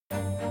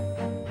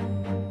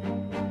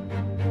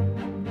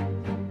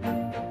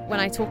when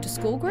I talk to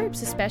school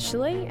groups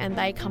especially, and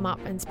they come up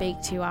and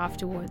speak to you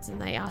afterwards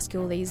and they ask you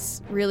all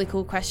these really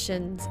cool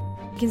questions,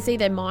 you can see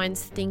their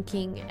minds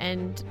thinking,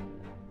 and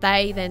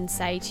they then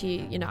say to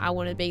you, you know, I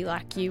want to be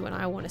like you and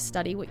I want to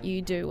study what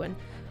you do, and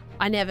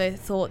I never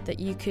thought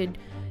that you could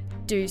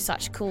do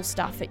such cool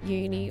stuff at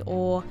uni,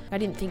 or I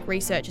didn't think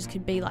researchers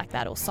could be like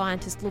that or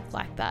scientists look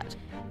like that.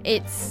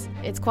 It's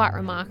quite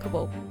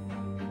remarkable.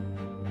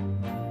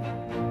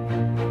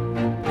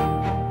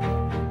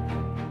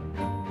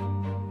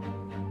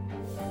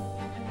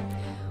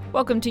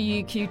 Welcome to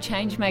UQ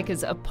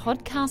Changemakers, a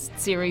podcast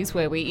series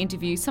where we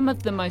interview some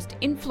of the most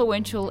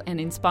influential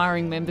and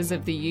inspiring members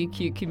of the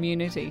UQ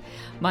community.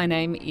 My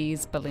name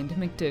is Belinda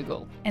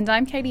McDougall. And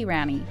I'm Katie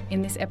Rowney.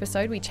 In this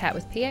episode, we chat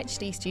with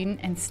PhD student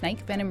and snake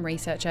venom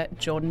researcher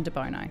Jordan De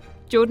Bono.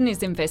 Jordan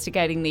is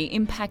investigating the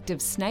impact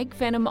of snake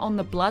venom on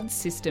the blood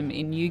system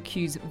in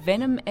UQ's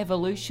Venom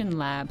Evolution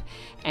Lab,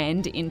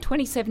 and in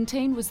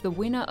 2017 was the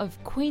winner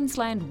of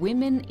Queensland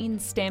Women in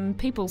STEM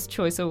People's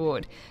Choice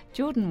Award.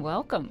 Jordan,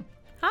 welcome.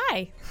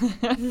 Hi.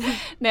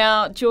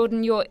 Now,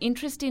 Jordan, your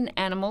interest in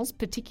animals,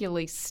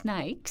 particularly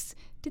snakes,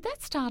 did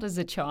that start as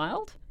a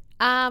child?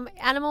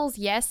 Animals,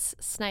 yes.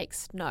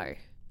 Snakes, no.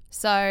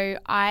 So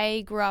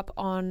I grew up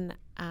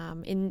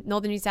in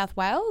northern New South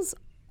Wales,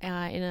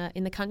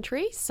 in the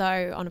country,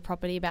 so on a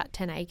property about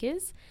 10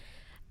 acres,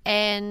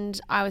 and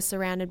I was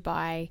surrounded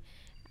by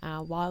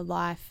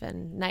wildlife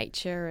and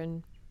nature,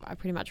 and I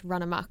pretty much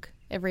run amok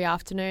every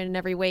afternoon and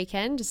every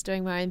weekend, just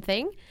doing my own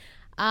thing.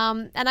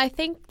 And I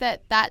think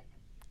that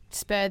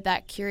spurred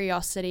that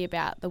curiosity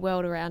about the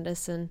world around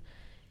us and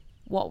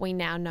what we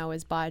now know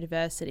as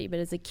biodiversity. But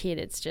as a kid,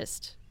 it's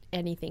just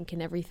anything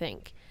and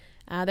everything.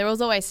 There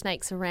was always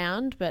snakes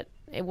around, but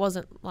it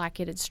wasn't like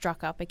it had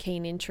struck up a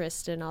keen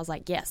interest and I was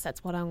like, yes,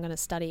 that's what I'm going to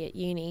study at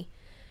uni.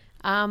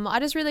 I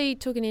just really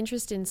took an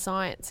interest in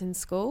science in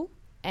school,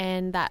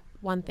 and that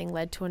one thing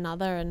led to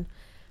another. And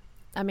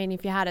I mean,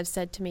 if you had have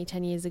said to me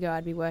 10 years ago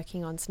I'd be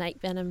working on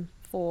snake venom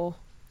for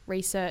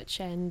research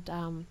and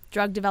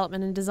drug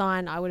development and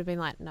design, I would have been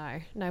like,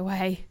 no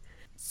way.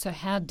 So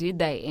how did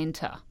they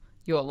enter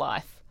your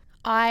life?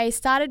 I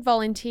started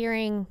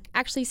volunteering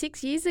actually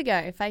 6 years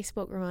ago.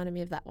 Facebook reminded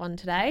me of that one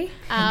today.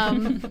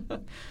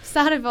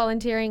 Started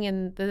volunteering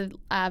in the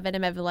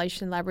Venom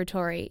Evolution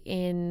Laboratory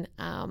in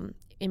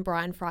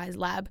Brian Fry's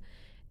lab,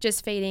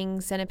 just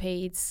feeding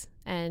centipedes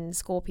and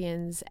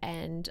scorpions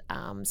and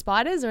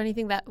spiders or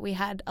anything that we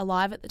had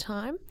alive at the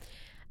time.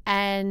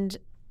 And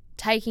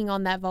taking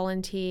on that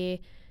volunteer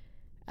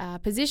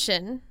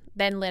position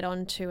then led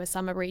on to a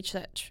summer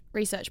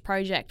research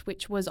project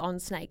which was on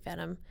snake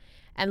venom.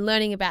 And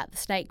learning about the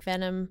snake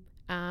venom,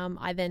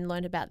 I then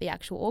learned about the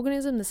actual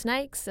organism, the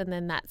snakes, and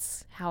then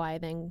that's how I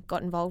then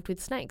got involved with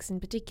snakes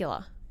in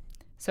particular.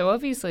 So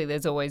obviously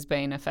there's always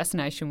been a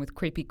fascination with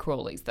creepy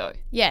crawlies though.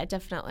 Yeah,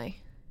 definitely.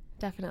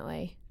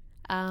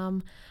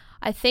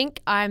 I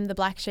think I'm the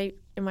black sheep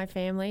in my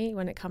family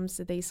when it comes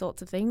to these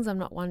sorts of things. I'm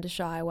not one to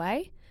shy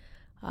away.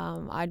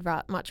 I'd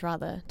much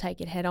rather take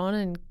it head on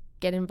and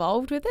get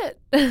involved with it,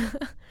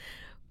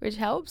 which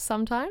helps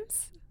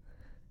sometimes.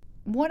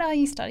 What are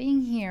you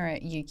studying here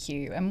at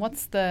UQ, and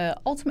what's the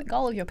ultimate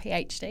goal of your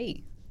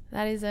PhD?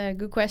 That is a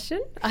good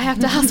question. I have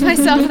to ask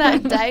myself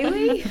that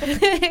daily,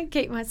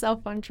 keep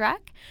myself on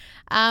track.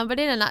 But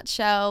in a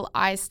nutshell,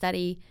 I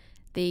study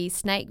the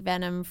snake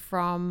venom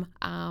from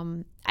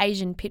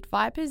Asian pit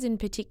vipers in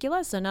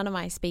particular. So none of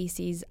my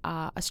species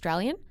are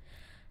Australian.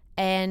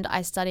 And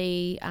I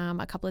study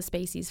a couple of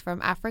species from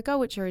Africa,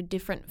 which are a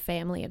different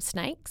family of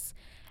snakes.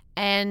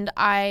 And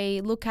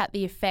I look at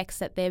the effects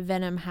that their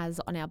venom has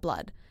on our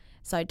blood.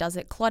 So does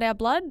it clot our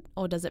blood,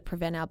 or does it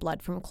prevent our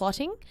blood from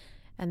clotting?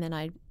 And then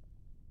I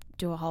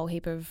do a whole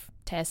heap of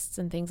tests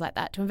and things like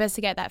that to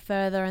investigate that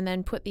further and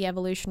then put the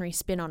evolutionary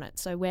spin on it.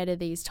 So where do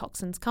these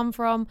toxins come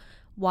from?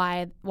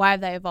 Why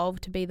have they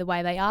evolved to be the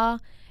way they are?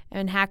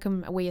 And how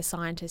can we as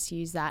scientists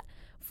use that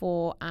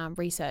for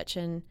research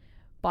and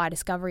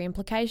biodiscovery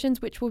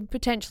implications, which would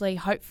potentially,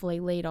 hopefully,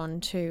 lead on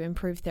to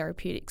improved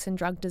therapeutics and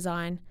drug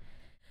design.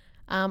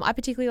 I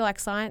particularly like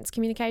science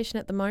communication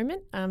at the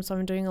moment, so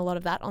I'm doing a lot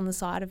of that on the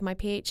side of my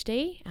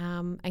PhD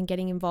and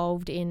getting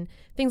involved in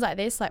things like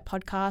this, like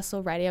podcasts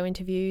or radio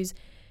interviews,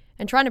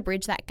 and trying to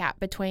bridge that gap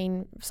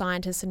between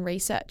scientists and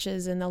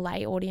researchers and the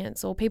lay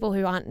audience or people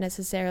who aren't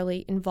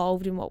necessarily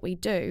involved in what we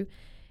do,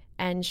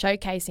 and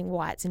showcasing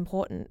why it's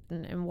important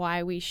and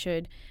why we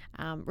should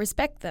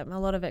respect them.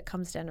 A lot of it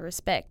comes down to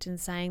respect and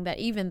saying that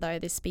even though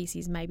this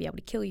species may be able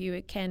to kill you,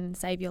 it can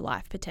save your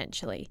life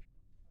potentially.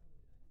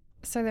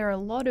 So there are a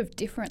lot of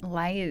different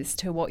layers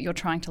to what you're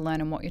trying to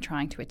learn and what you're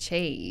trying to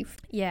achieve.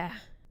 Yeah.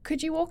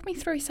 Could you walk me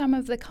through some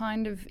of the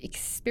kind of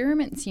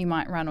experiments you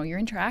might run or your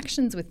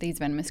interactions with these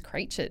venomous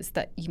creatures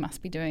that you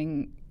must be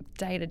doing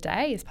day to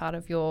day as part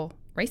of your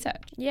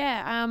research?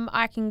 Yeah,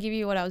 I can give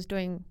you what I was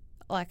doing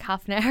like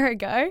half an hour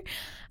ago.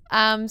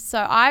 So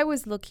I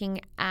was looking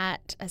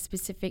at a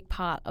specific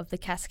part of the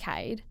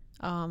cascade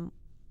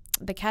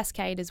the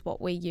cascade is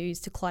what we use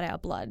to clot our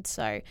blood.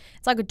 So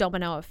it's like a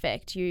domino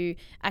effect. You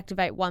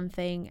activate one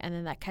thing and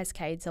then that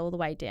cascades all the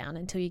way down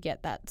until you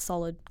get that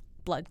solid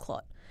blood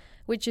clot,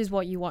 which is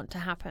what you want to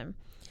happen.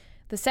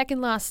 The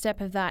second last step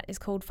of that is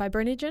called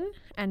fibrinogen,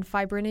 and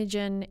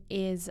fibrinogen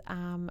is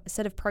a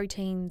set of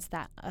proteins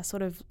that are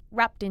sort of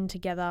wrapped in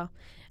together,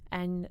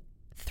 and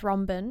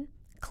thrombin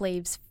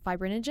cleaves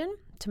fibrinogen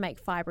to make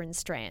fibrin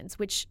strands,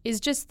 which is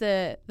just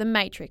the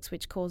matrix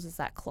which causes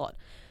that clot.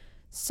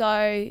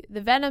 So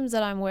the venoms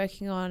that I'm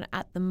working on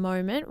at the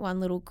moment,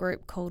 one little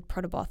group called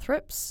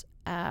Protobothrips,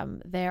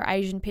 they're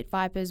Asian pit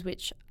vipers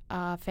which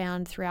are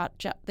found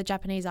throughout the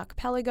Japanese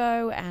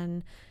archipelago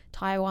and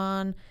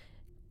Taiwan,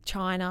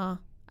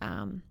 China,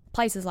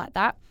 places like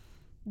that.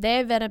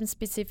 Their venom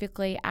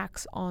specifically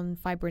acts on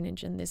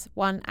fibrinogen, this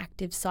one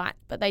active site,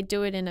 but they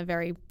do it in a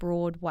very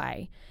broad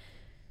way.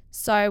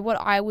 So what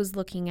I was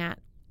looking at,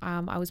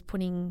 I was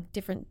putting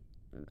different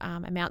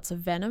amounts of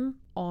venom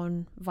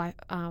on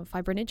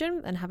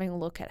fibrinogen and having a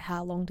look at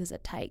how long does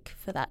it take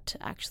for that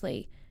to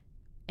actually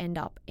end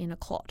up in a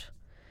clot.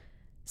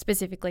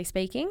 Specifically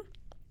speaking,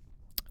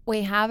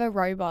 we have a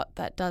robot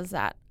that does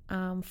that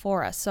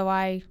for us. So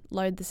I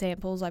load the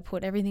samples, I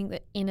put everything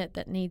in it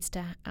that needs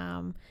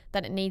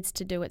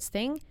to do its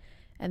thing,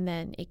 and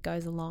then it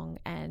goes along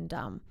and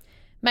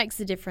makes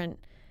the different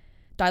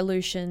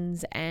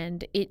dilutions,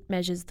 and it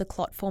measures the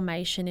clot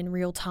formation in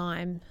real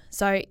time.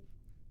 So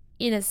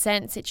in a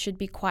sense, it should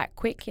be quite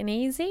quick and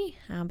easy,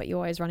 but you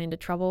always run into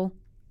trouble.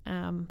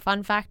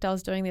 Fun fact, I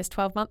was doing this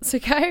 12 months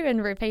ago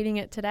and repeating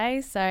it today.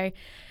 So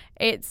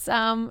it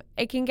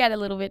can get a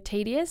little bit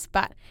tedious,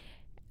 but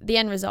the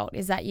end result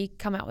is that you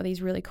come out with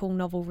these really cool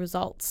novel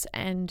results,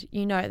 and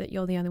you know that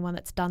you're the only one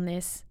that's done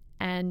this,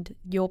 and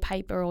your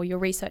paper or your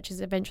research is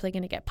eventually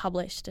going to get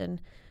published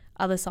and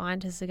other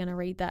scientists are going to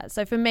read that.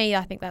 So for me,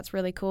 I think that's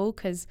really cool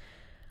because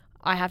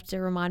I have to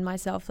remind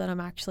myself that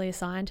I'm actually a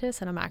scientist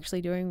and I'm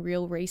actually doing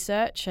real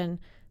research, and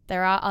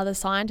there are other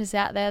scientists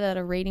out there that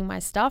are reading my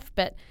stuff,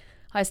 but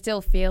I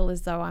still feel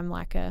as though I'm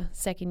like a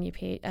second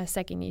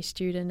year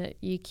student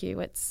at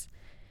UQ.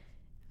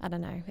 I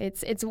don't know.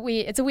 It's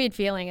weird. It's a weird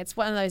feeling. It's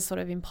one of those sort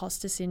of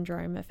imposter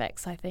syndrome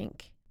effects, I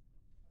think.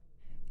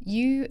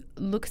 You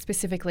look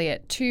specifically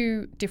at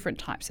 2 different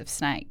types of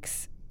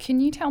snakes. Can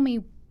you tell me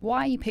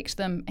why you picked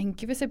them and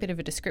give us a bit of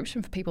a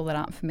description for people that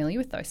aren't familiar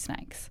with those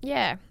snakes?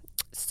 Yeah.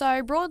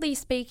 So broadly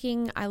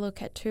speaking, I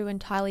look at 2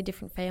 entirely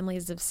different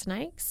families of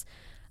snakes.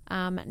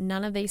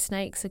 None of these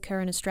snakes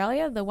occur in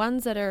Australia. The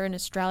ones that are in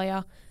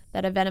Australia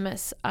that are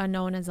venomous are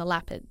known as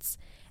elapids,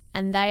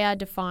 and they are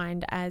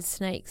defined as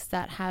snakes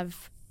that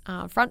have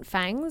front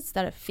fangs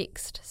that are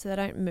fixed, so they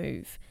don't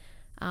move.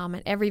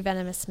 And every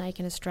venomous snake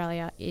in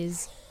Australia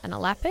is an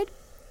elapid,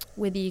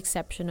 with the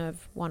exception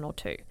of 1 or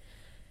 2.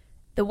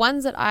 The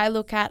ones that I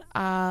look at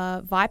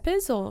are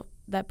vipers, or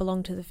that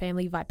belong to the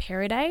family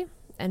Viperidae,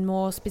 and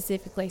more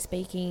specifically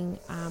speaking,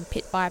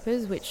 pit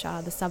vipers, which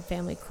are the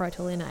subfamily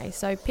Crotolinae.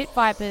 So pit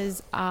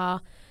vipers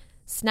are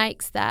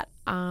snakes that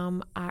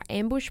are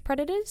ambush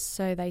predators,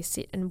 so they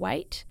sit and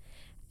wait,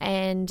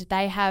 and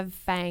they have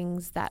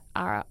fangs that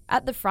are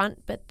at the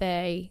front, but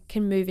they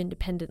can move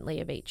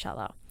independently of each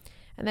other.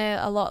 And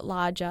they're a lot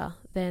larger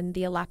than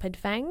the elapid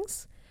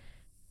fangs.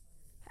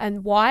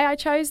 And why I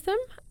chose them?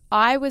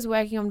 I was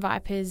working on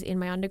vipers in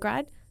my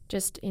undergrad,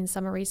 just in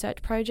summer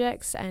research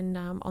projects and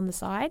on the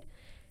side.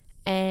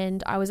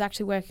 And I was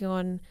actually working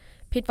on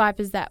pit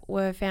vipers that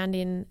were found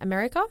in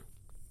America.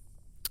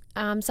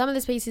 Some of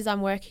the species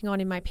I'm working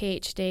on in my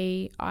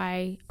PhD,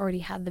 I already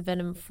had the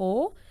venom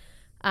for,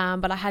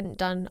 but I hadn't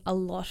done a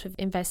lot of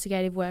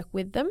investigative work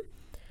with them.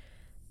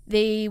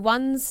 The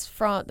ones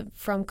from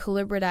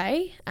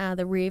Colubridae,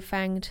 the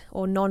rear-fanged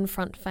or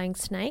non-front-fanged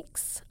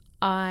snakes,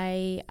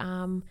 I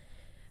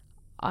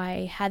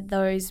had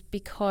those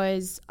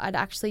because I'd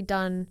actually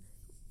done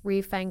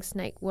rear-fanged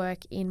snake work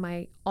in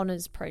my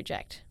honours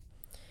project.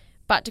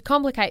 But to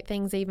complicate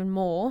things even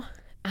more,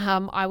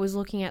 I was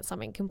looking at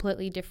something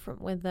completely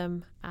different with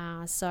them.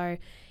 So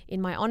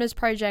in my honours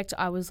project,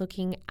 I was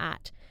looking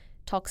at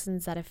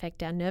toxins that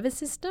affect our nervous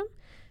system,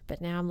 but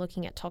now I'm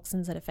looking at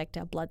toxins that affect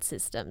our blood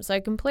system.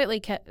 So completely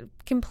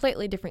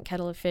different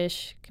kettle of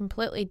fish,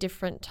 completely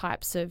different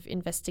types of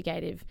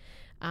investigative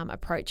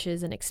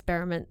approaches and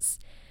experiments,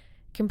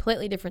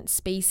 completely different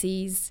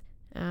species.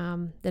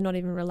 They're not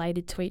even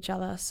related to each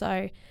other.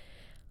 So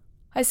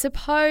I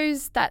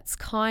suppose that's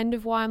kind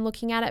of why I'm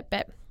looking at it,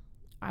 but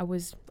I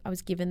was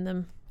given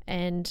them,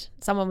 and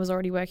someone was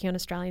already working on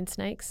Australian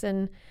snakes,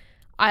 and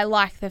I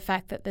like the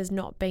fact that there's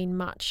not been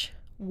much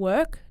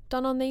work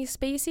done on these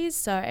species,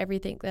 so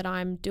everything that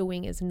I'm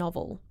doing is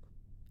novel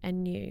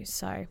and new.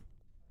 So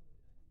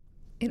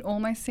it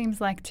almost seems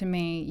like to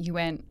me you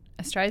went,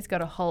 Australia's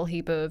got a whole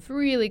heap of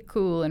really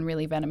cool and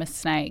really venomous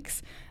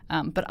snakes,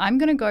 but I'm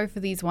going to go for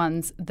these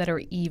ones that are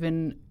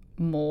even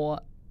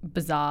more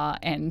bizarre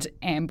and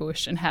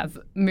ambush and have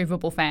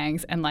movable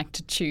fangs and like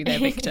to chew their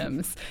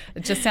victims.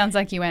 It just sounds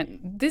like you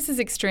went, this is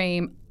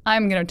extreme,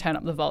 I'm going to turn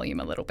up the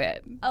volume a little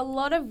bit. A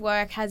lot of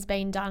work has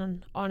been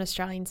done on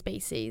Australian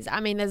species.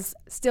 I mean, there's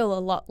still a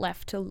lot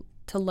left to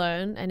to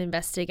learn and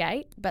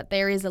investigate, but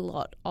there is a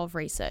lot of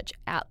research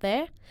out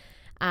there.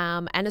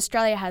 And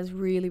Australia has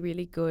really,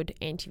 really good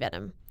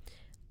antivenom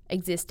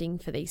existing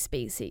for these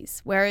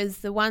species. Whereas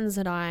the ones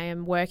that I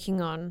am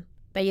working on,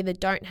 they either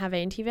don't have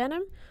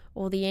antivenom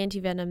or the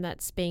antivenom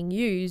that's being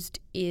used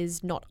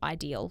is not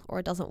ideal or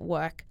it doesn't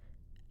work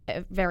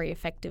very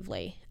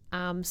effectively.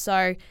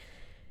 So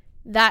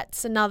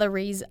that's another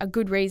reason, a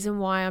good reason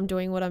why I'm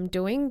doing what I'm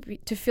doing,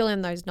 to fill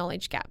in those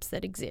knowledge gaps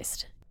that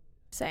exist.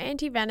 So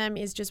antivenom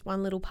is just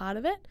one little part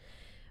of it.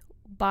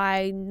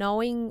 By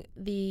knowing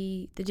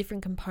the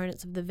different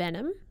components of the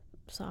venom,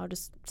 so I'll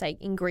just say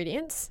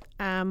ingredients,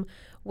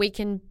 we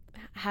can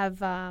have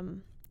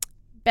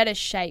better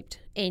shaped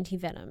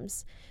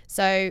antivenoms.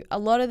 So a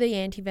lot of the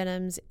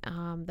antivenoms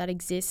that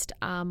exist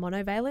are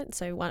monovalent,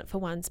 so one for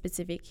one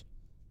specific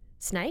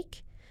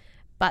snake.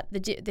 But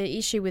the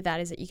issue with that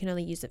is that you can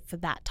only use it for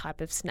that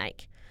type of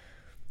snake.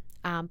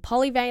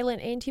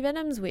 Polyvalent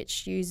antivenoms,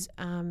 which use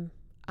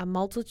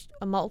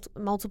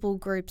multiple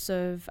groups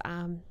of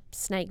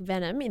snake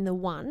venom in the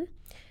one,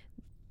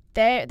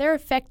 they're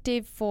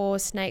effective for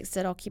snakes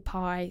that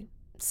occupy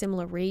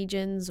similar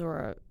regions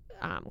or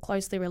are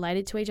closely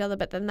related to each other,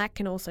 but then that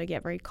can also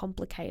get very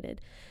complicated.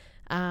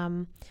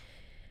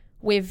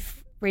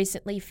 We've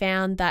recently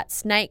found that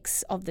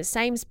snakes of the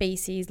same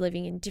species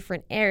living in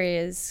different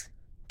areas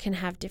can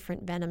have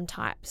different venom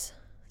types.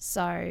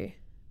 So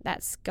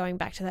that's going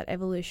back to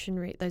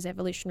those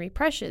evolutionary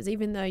pressures.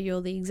 Even though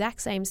you're the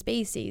exact same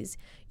species,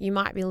 you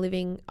might be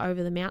living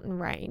over the mountain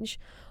range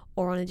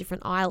or on a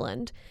different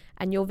island,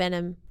 and your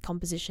venom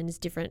composition is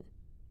different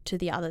to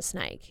the other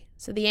snake.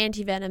 So the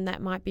antivenom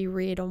that might be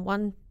reared on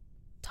one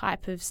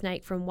type of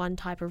snake from one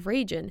type of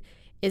region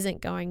isn't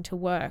going to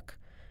work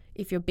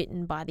if you're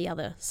bitten by the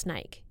other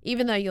snake,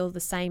 even though you're the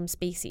same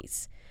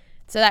species.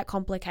 So that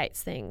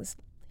complicates things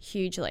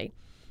hugely.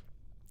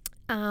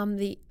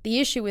 The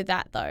issue with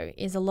that, though,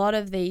 is a lot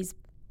of these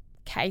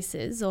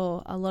cases,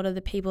 or a lot of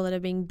the people that are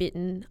being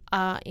bitten,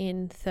 are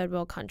in third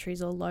world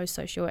countries or low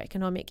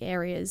socioeconomic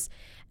areas,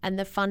 and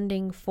the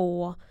funding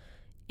for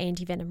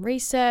antivenom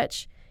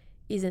research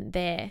isn't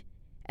there.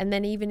 And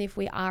then even if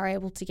we are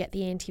able to get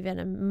the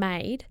antivenom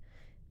made,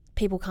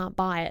 people can't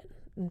buy it,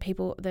 and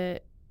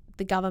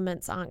the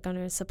governments aren't going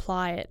to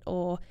supply it,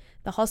 or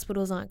the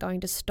hospitals aren't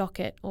going to stock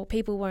it, or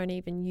people won't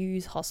even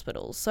use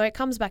hospitals. So it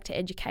comes back to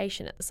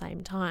education at the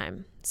same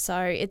time. So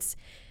it's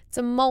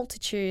a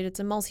multitude, it's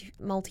a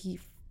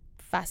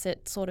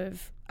multi-facet sort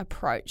of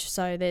approach.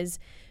 So there's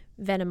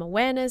venom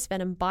awareness,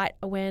 venom bite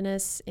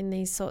awareness in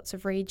these sorts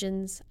of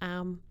regions.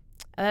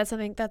 That's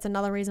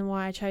another reason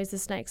why I chose the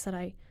snakes that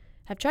I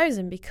have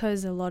chosen,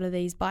 because a lot of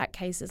these bite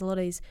cases, a lot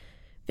of these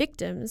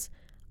victims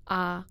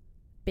are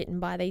bitten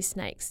by these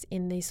snakes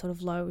in these sort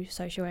of low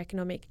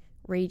socioeconomic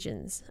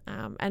regions.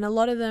 And a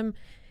lot of them,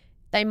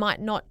 they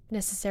might not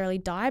necessarily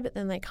die, but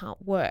then they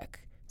can't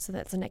work. So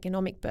that's an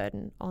economic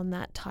burden on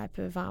that type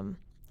of,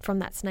 from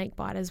that snake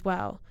bite as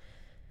well.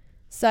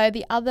 So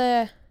the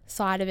other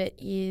side of it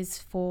is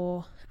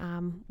for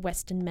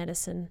Western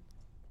medicine,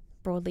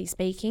 broadly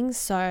speaking.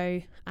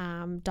 So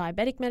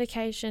diabetic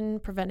medication,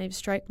 preventive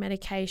stroke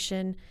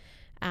medication.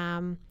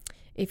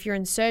 If you're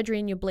in surgery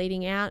and you're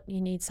bleeding out,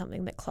 you need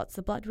something that clots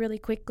the blood really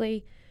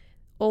quickly.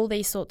 All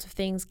these sorts of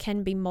things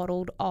can be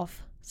modelled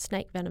off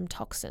snake venom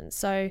toxins.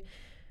 So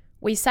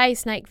we say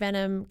snake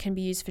venom can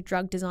be used for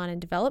drug design and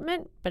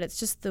development, but it's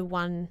just the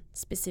one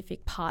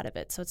specific part of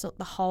it. So it's not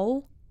the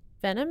whole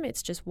venom,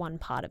 it's just one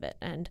part of it.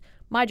 And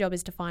my job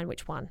is to find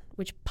which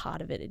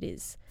part of it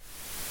is.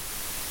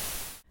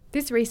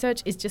 This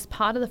research is just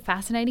part of the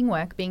fascinating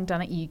work being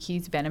done at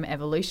UQ's Venom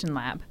Evolution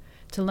Lab.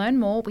 To learn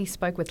more, we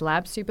spoke with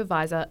Lab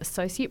Supervisor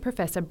Associate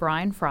Professor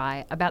Brian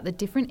Fry about the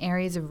different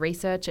areas of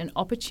research and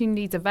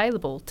opportunities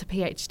available to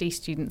PhD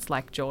students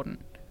like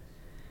Jordan.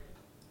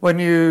 When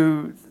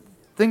you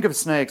think of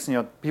snakes,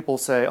 people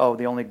say, oh,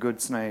 the only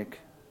good snake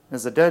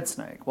is a dead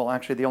snake. Well,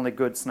 actually, the only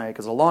good snake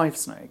is a live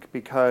snake,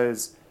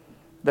 because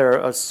they're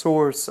a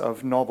source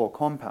of novel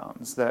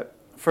compounds that,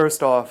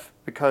 first off,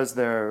 because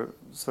they're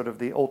sort of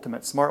the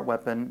ultimate smart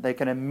weapon, they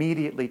can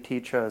immediately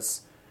teach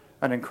us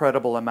an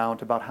incredible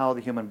amount about how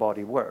the human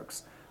body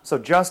works. So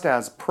just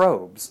as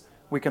probes,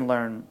 we can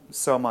learn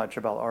so much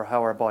about how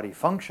our body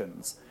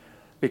functions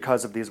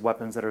because of these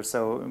weapons that are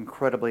so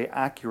incredibly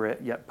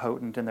accurate yet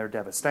potent in their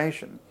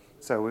devastation.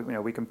 So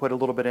we can put a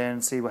little bit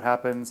in, see what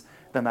happens,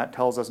 then that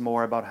tells us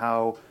more about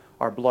how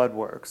our blood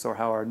works or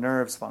how our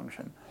nerves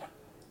function.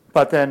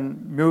 But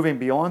then moving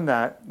beyond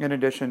that, in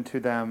addition to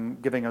them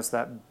giving us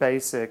that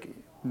basic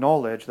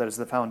knowledge that is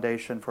the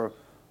foundation for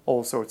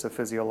all sorts of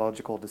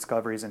physiological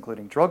discoveries,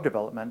 including drug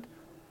development,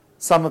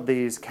 some of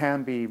these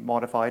can be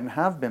modified and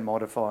have been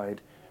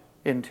modified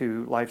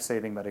into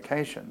life-saving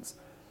medications.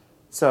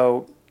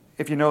 So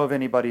if you know of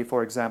anybody,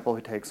 for example,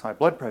 who takes high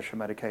blood pressure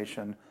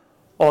medication,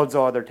 odds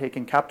are they're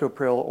taking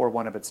captopril or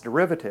one of its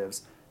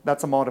derivatives.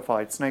 That's a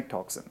modified snake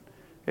toxin.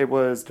 It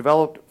was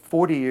developed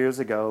 40 years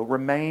ago,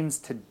 remains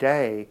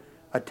today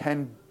a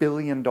 $10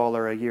 billion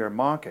a year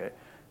market.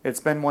 It's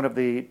been one of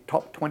the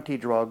top 20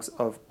 drugs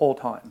of all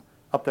time.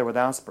 up there with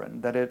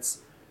aspirin, that its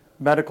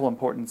medical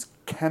importance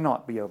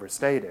cannot be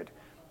overstated.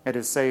 It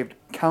has saved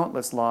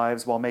countless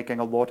lives while making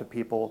a lot of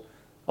people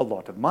a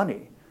lot of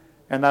money.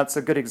 And that's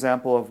a good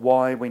example of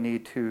why we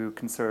need to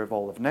conserve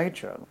all of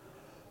nature.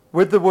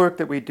 With the work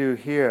that we do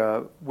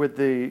here, with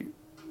the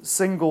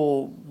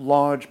single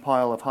large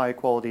pile of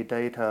high-quality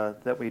data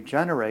that we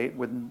generate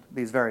with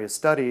these various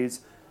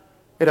studies,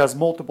 it has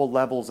multiple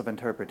levels of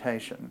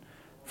interpretation.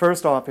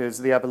 First off is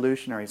the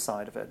evolutionary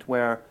side of it,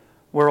 where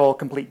we're all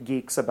complete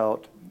geeks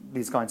about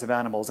these kinds of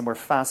animals, and we're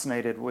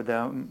fascinated with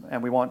them,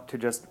 and we want to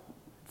just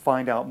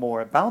find out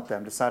more about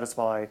them to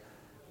satisfy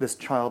this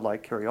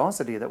childlike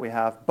curiosity that we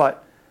have.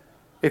 But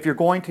if you're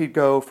going to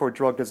go for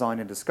drug design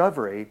and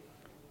discovery,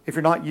 if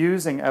you're not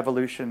using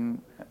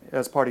evolution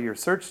as part of your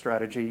search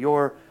strategy,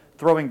 you're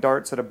throwing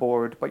darts at a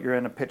board, but you're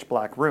in a pitch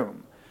black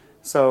room.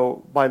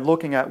 So by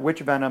looking at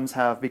which venoms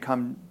have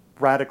become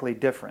radically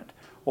different,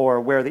 or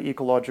where the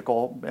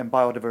ecological and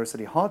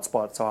biodiversity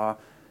hotspots are,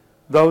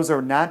 those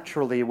are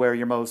naturally where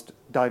your most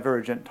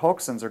divergent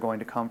toxins are going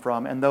to come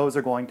from, and those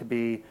are going to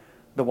be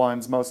the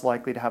ones most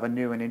likely to have a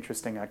new and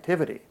interesting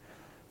activity.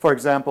 For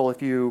example,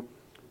 if you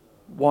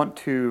want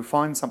to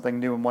find something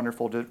new and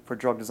wonderful for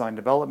drug design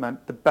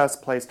development, the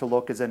best place to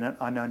look is in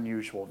an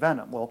unusual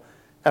venom. Well,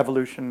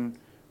 evolution,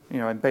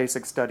 and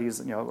basic studies,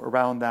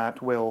 around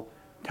that will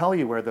tell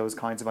you where those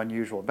kinds of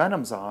unusual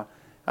venoms are,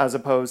 as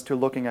opposed to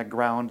looking at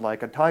ground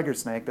like a tiger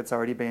snake that's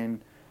already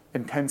been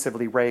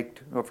intensively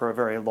raked for a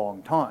very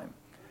long time.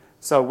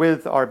 So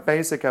with our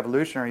basic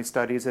evolutionary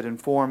studies, it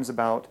informs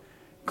about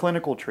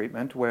clinical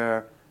treatment,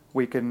 where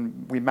we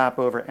map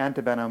over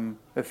antivenom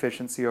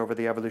efficiency over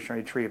the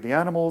evolutionary tree of the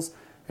animals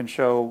and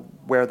show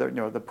where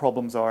the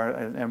problems are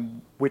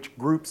and which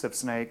groups of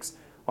snakes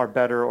are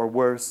better or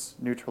worse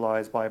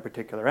neutralized by a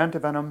particular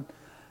antivenom.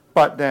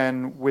 But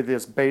then with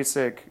this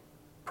basic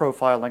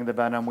profiling of the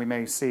venom, we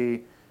may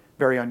see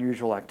very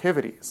unusual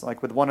activities.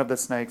 Like with one of the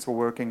snakes we're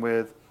working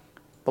with,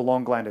 the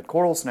long-glanded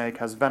coral snake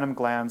has venom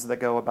glands that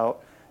go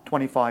about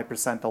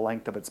 25% the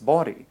length of its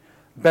body.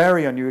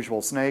 Very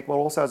unusual snake, but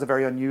also has a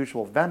very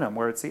unusual venom,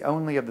 where it's the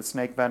only of the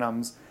snake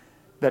venoms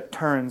that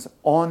turns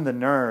on the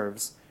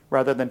nerves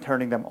rather than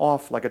turning them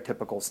off like a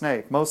typical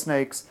snake. Most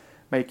snakes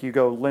make you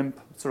go limp,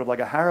 sort of like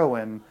a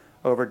heroin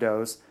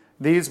overdose.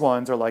 These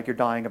ones are like you're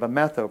dying of a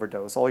meth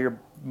overdose. All your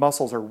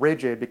muscles are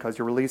rigid because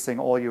you're releasing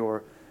all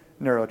your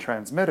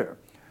neurotransmitter.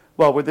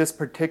 Well, with this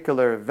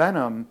particular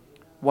venom,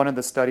 one of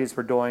the studies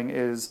we're doing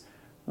is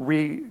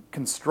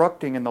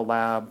reconstructing in the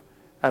lab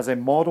as a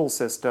model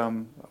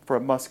system for a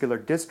muscular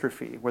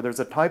dystrophy, where there's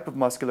a type of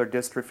muscular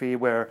dystrophy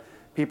where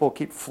people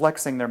keep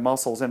flexing their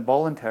muscles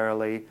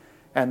involuntarily,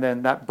 and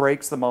then that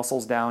breaks the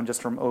muscles down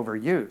just from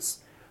overuse.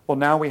 Well,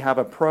 now we have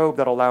a probe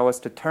that allows us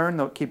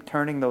to keep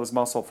turning those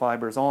muscle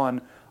fibers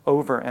on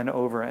over and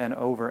over and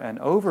over and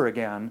over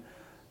again,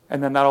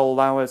 and then that'll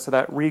allow us, so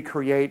that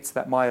recreates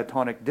that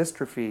myotonic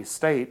dystrophy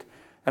state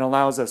and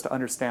allows us to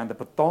understand the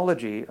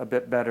pathology a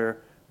bit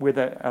better with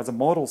it as a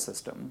model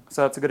system.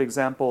 So that's a good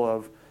example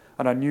of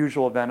an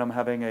unusual venom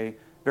having a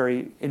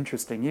very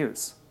interesting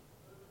use.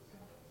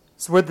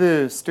 So with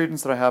the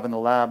students that I have in the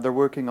lab, they're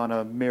working on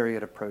a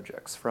myriad of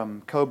projects,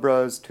 from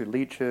cobras to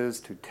leeches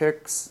to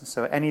ticks,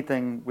 so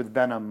anything with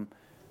venom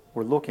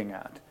we're looking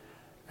at.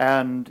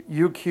 And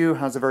UQ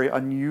has a very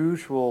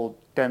unusual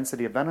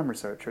density of venom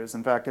researchers.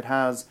 In fact, it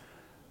has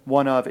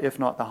one of, if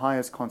not the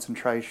highest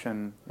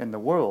concentration in the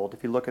world,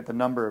 if you look at the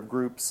number of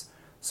groups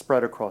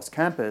spread across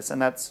campus.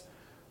 And that's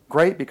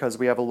great because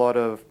we have a lot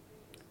of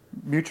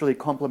mutually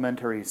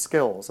complementary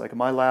skills. Like in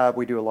my lab,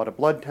 we do a lot of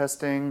blood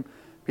testing.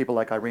 People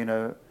like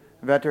Irina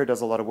Vetter does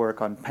a lot of work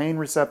on pain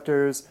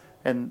receptors,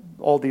 and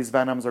all these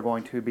venoms are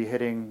going to be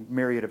hitting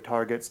myriad of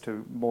targets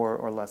to more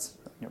or less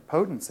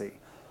potency.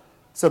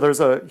 So there's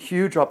a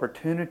huge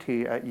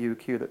opportunity at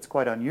UQ that's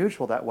quite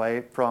unusual that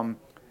way, from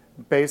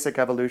basic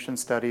evolution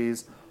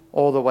studies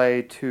all the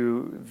way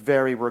to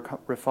very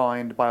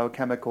refined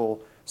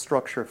biochemical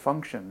structure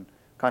function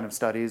kind of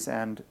studies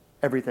and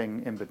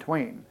everything in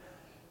between.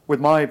 With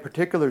my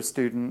particular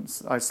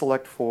students, I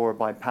select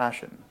by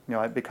passion,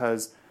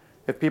 because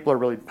if people are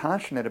really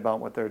passionate about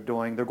what they're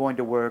doing, they're going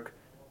to work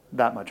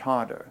that much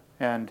harder.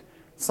 And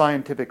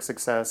scientific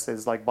success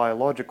is like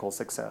biological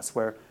success,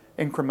 where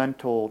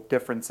incremental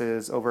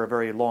differences over a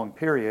very long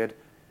period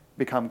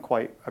become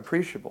quite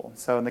appreciable.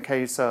 So in the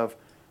case of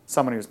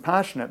someone who's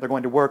passionate, they're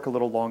going to work a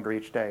little longer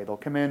each day. They'll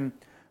come in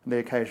the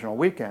occasional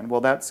weekend.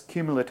 Well, that's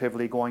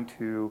cumulatively going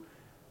to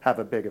have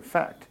a big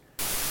effect.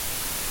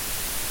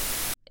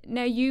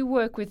 Now, you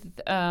work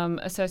with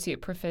Associate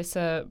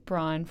Professor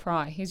Brian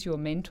Fry. He's your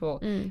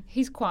mentor.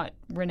 He's quite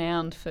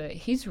renowned for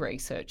his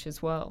research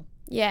as well.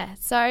 Yeah,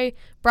 so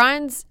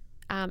Brian's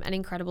an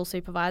incredible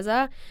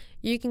supervisor.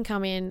 You can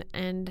come in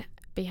and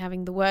be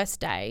having the worst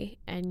day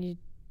and you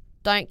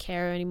don't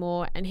care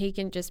anymore, and he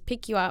can just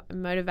pick you up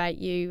and motivate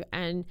you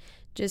and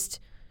just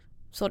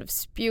sort of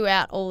spew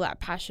out all that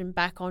passion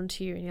back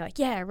onto you, and you're like,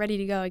 yeah, ready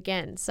to go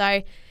again.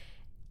 So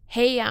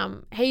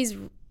he's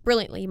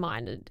brilliantly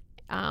minded.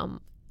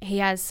 He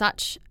has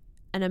such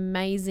an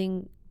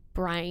amazing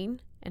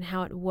brain and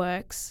how it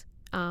works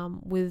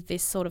with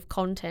this sort of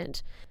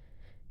content.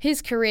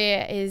 His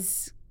career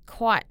is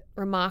quite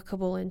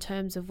remarkable in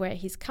terms of where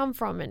he's come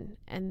from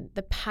and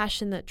the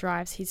passion that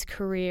drives his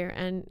career.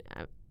 And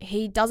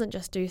he doesn't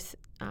just do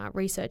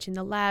research in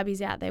the lab.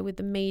 He's out there with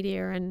the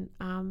media and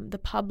the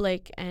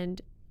public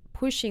and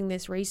pushing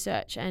this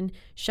research and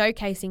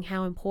showcasing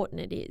how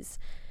important it is.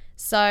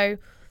 So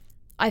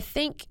I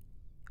think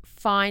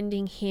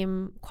finding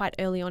him quite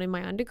early on in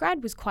my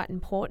undergrad was quite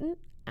important.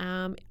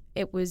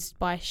 It was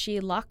by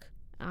sheer luck,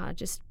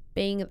 just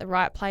being at the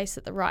right place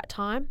at the right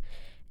time,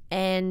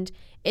 and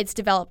it's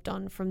developed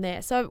on from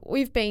there. So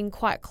we've been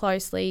quite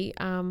closely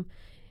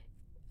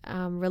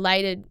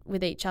related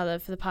with each other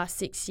for the past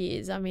 6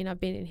 years. I mean, I've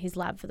been in his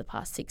lab for the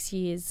past 6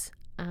 years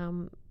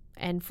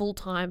and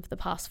full-time for the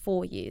past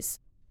 4 years.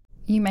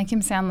 You make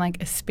him sound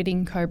like a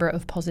spitting cobra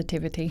of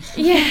positivity.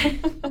 Yeah,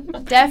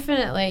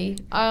 definitely.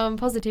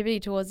 Positivity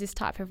towards this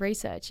type of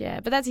research,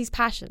 yeah. But that's his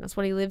passion. That's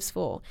what he lives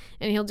for.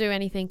 And he'll do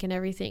anything and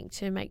everything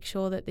to make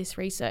sure that this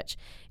research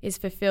is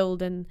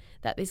fulfilled and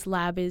that this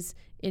lab is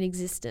in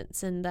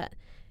existence and that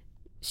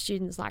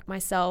students like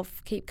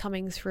myself keep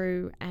coming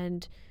through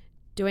and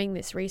doing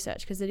this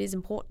research because it is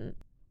important.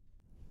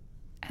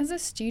 As a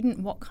student,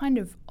 what kind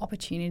of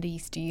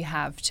opportunities do you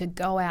have to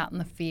go out in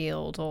the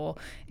field or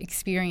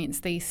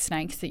experience these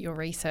snakes that you're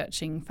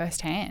researching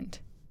firsthand?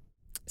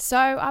 So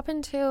up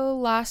until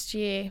last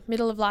year,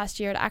 middle of last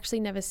year, I'd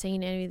actually never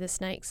seen any of the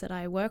snakes that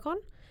I work on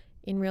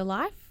in real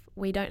life.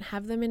 We don't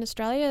have them in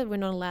Australia. We're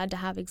not allowed to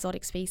have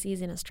exotic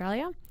species in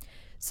Australia.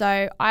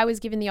 So I was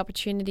given the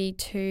opportunity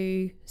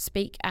to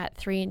speak at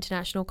 3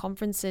 international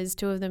conferences,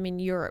 2 of them in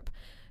Europe.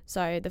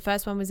 So the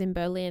first one was in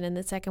Berlin and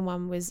the second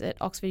one was at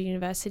Oxford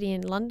University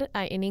in London,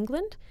 in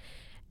England.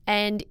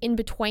 And in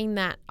between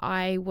that,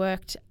 I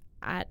worked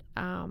at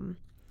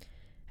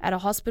a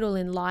hospital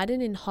in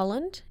Leiden in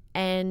Holland,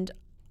 and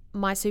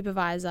my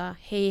supervisor,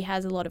 he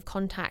has a lot of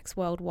contacts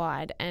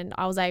worldwide, and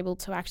I was able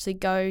to actually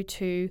go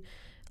to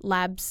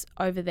labs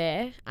over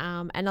there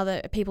and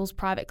other people's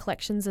private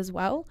collections as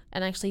well,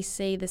 and actually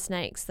see the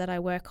snakes that I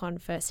work on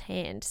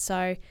firsthand.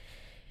 So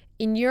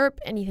in Europe,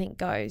 anything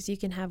goes. You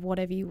can have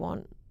whatever you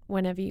want,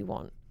 whenever you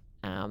want.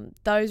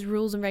 Those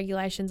rules and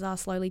regulations are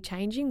slowly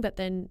changing, but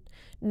then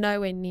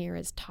nowhere near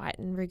as tight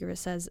and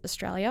rigorous as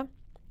Australia.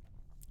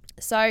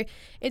 So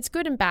it's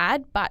good and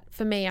bad, but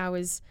for me, I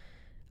was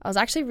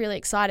actually really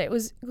excited. It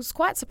was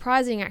quite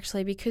surprising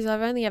actually, because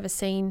I've only ever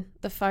seen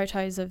the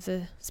photos of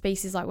the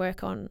species I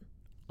work on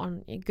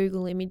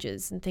Google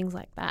Images and things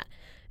like that.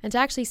 And to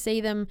actually see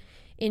them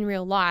in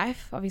real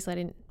life, obviously I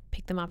didn't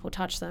pick them up or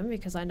touch them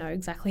because I know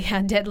exactly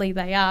how deadly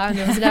they are, and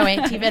there was no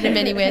anti-venom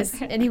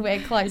anywhere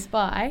close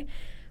by.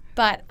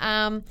 But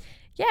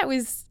it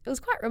was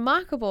quite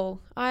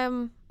remarkable.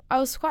 I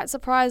was quite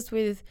surprised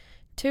with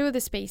 2 of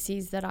the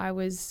species that I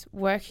was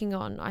working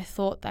on. I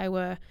thought they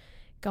were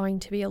going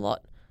to be a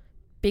lot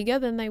bigger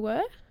than they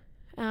were.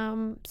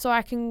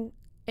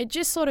 It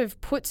just sort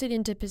of puts it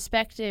into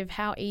perspective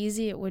how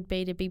easy it would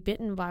be to be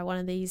bitten by one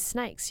of these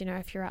snakes,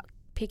 if you're out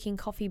picking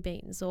coffee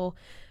beans or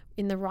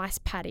in the rice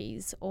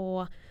paddies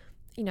or,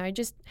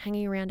 just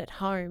hanging around at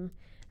home.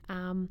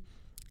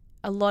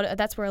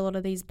 That's where a lot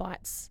of these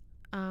bites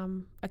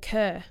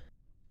occur.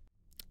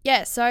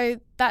 Yeah, so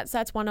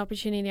that's one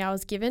opportunity I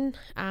was given.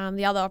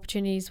 The other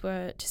opportunities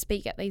were to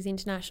speak at these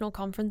international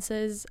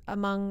conferences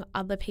among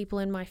other people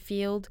in my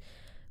field,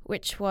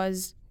 which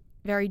was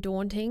very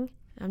daunting.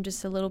 I'm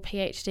just a little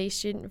PhD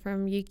student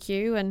from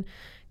UQ and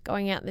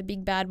going out in the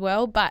big bad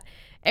world, but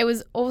it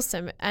was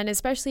awesome. And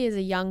especially as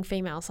a young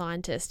female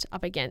scientist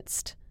up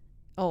against,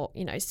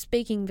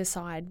 speaking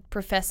beside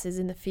professors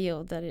in the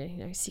field that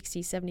are,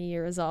 60, 70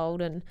 years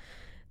old and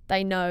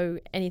they know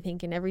anything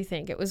and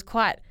everything. It was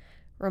quite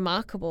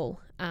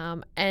remarkable.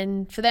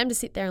 And for them to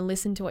sit there and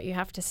listen to what you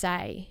have to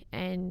say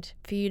and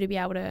for you to be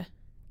able to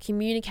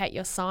communicate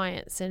your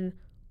science and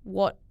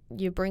what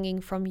you're bringing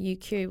from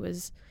UQ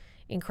was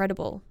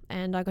incredible.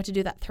 And I got to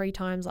do that 3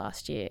 times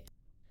last year.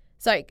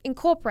 So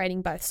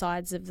incorporating both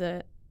sides of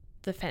the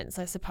fence,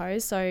 I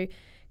suppose. So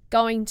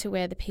going to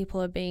where the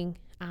people are being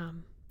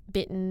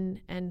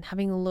bitten and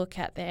having a look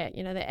at their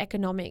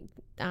economic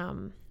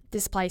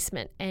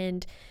displacement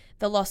and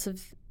the loss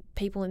of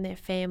people in their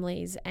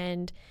families,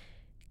 and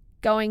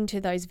going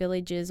to those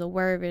villages or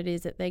wherever it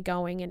is that they're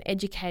going and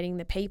educating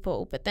the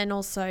people, but then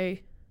also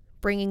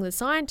bringing the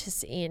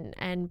scientists in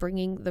and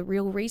bringing the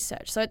real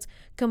research. So it's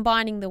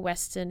combining the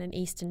Western and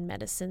Eastern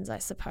medicines, I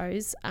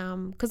suppose,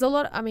 because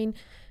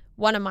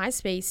one of my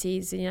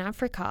species in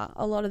Africa,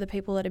 a lot of the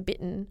people that are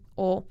bitten,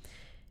 or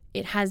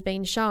it has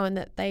been shown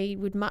that they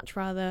would much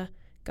rather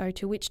go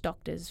to witch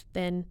doctors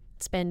than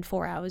spend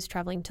 4 hours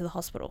traveling to the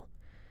hospital.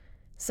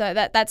 So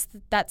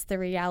that's the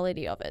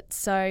reality of it.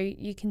 So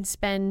you can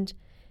spend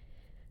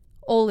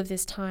all of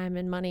this time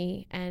and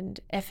money and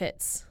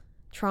efforts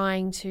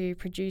trying to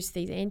produce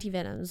these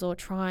antivenoms or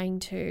trying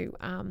to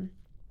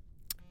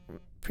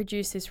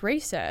produce this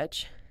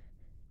research,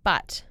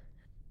 but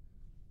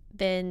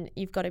then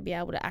you've got to be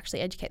able to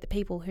actually educate the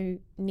people who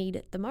need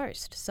it the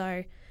most.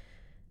 So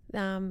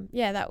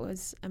that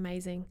was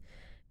amazing.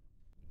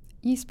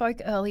 You spoke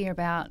earlier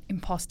about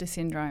imposter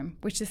syndrome,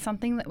 which is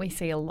something that we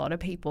see a lot of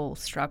people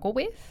struggle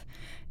with,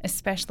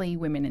 especially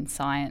women in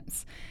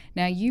science.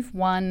 Now, you've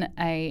won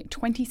a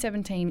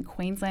 2017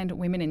 Queensland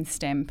Women in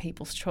STEM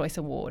People's Choice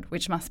Award,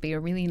 which must be a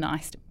really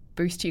nice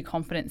boost to your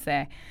confidence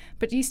there.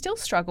 But do you still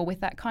struggle with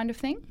that kind of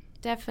thing?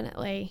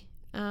 Definitely.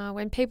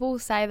 When people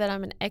say that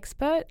I'm an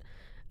expert,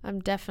 I'm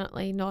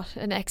definitely not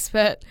an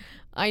expert.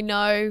 I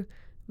know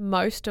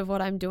most of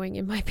what I'm doing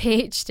in my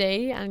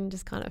PhD and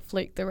just kind of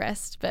fluke the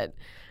rest. But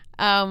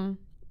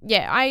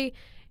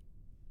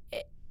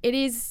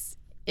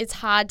it's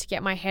hard to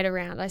get my head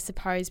around, I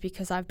suppose,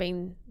 because I've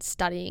been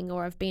studying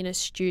or I've been a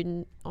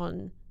student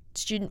on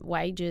student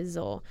wages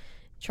or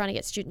trying to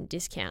get student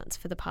discounts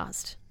for the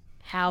past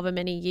however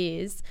many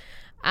years.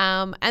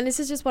 And this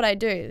is just what I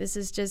do. This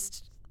is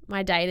just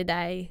my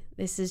day-to-day.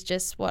 This is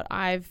just what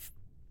I've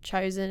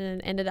chosen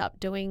and ended up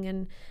doing.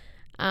 And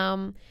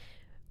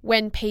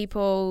when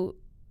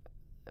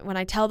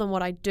I tell them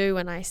what I do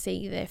and I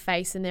see their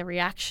face and their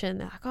reaction,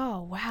 they're like,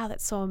 oh, wow,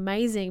 that's so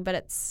amazing.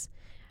 But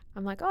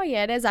I'm like, oh,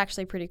 yeah, it is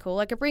actually pretty cool.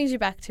 Like, it brings you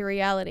back to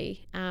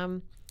reality.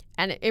 And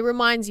it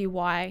reminds me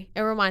why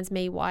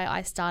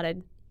I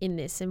started in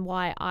this and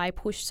why I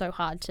pushed so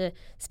hard to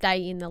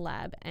stay in the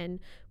lab and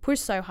push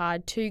so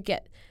hard to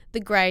get the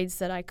grades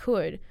that I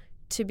could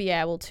to be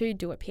able to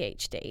do a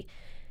PhD.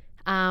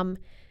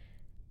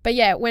 But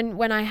yeah,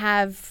 when I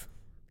have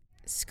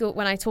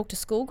when I talk to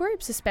school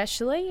groups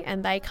especially,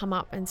 and they come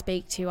up and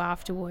speak to you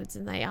afterwards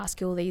and they ask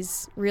you all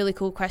these really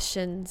cool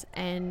questions,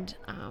 and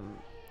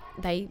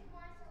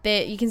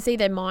you can see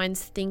their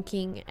minds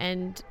thinking,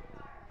 and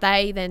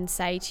they then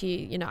say to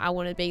you, I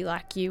want to be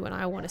like you and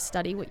I want to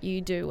study what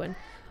you do, and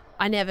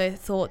I never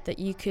thought that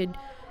you could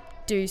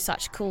do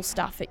such cool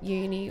stuff at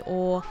uni,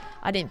 or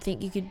I didn't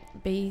think you could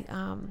be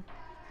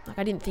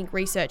I didn't think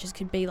researchers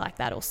could be like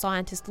that or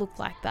scientists look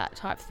like that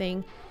type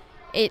thing.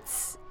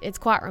 It's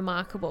quite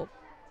remarkable.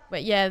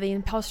 But yeah, the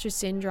imposter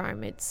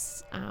syndrome,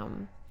 it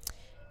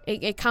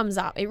comes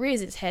up. It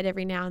rears its head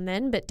every now and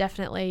then, but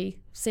definitely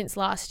since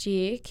last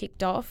year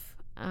kicked off,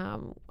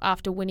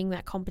 after winning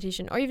that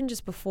competition, or even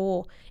just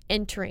before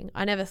entering.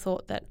 I never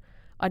thought that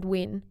I'd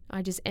win.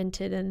 I just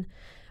entered and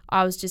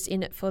I was just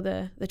in it for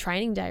the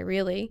training day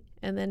really,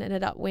 and then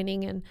ended up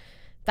winning, and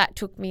that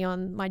took me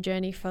on my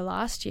journey for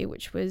last year,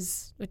 which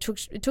was, it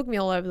took me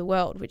all over the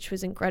world, which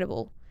was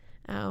incredible.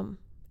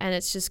 And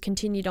it's just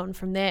continued on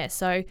from there.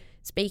 So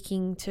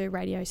speaking to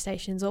radio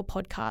stations or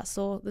podcasts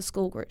or the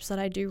school groups that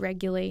I do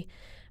regularly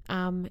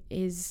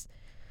it's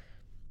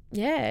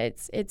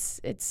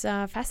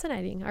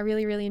fascinating. I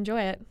really, really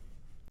enjoy it.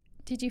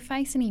 Did you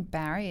face any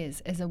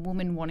barriers as a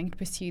woman wanting to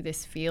pursue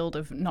this field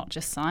of not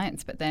just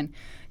science, but then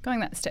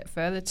going that step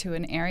further to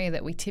an area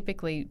that we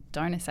typically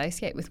don't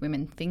associate with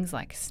women, things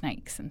like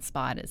snakes and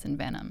spiders and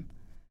venom?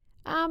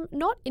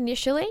 Not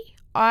initially.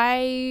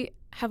 I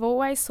have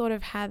always sort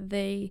of had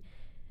the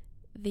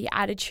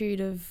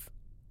attitude of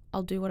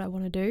I'll do what I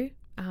want to do.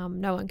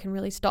 No one can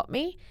really stop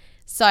me.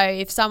 So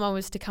if someone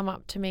was to come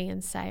up to me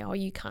and say, oh,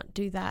 you can't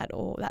do that,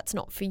 or that's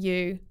not for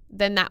you,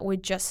 then that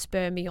would just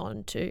spur me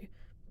on to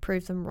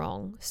prove them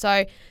wrong.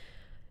 So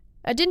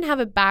I didn't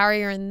have a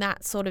barrier in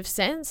that sort of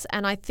sense.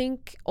 And I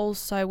think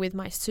also with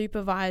my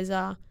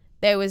supervisor,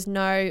 there was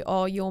no,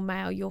 oh, you're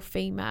male, you're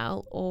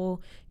female, or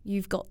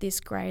you've got this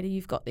grade or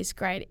you've got this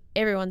grade.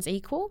 Everyone's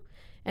equal.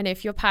 And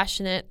if you're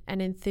passionate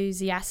and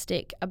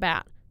enthusiastic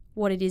about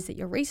what it is that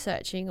you're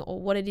researching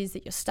or what it is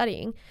that you're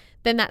studying,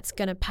 then that's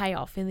going to pay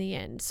off in the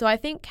end. So I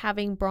think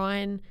having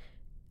Brian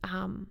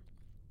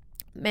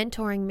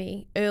mentoring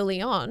me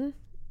early on,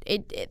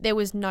 there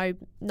was no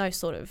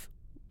sort of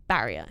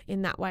barrier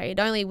in that way. It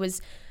only was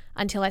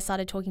until I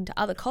started talking to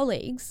other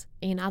colleagues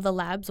in other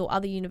labs or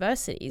other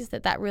universities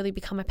that really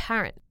become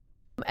apparent.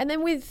 And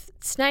then with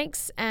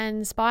snakes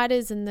and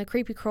spiders and the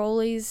creepy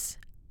crawlies,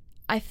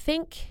 I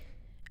think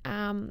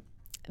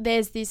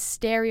there's this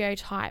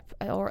stereotype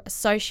or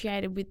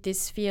associated with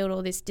this field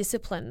or this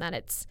discipline that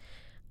it's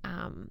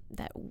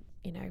that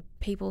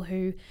people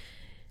who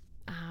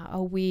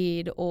are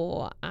weird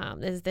or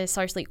they're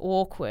socially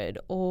awkward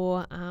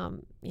or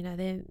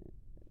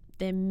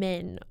they're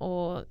men,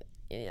 or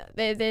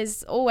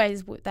there's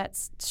always that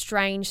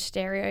strange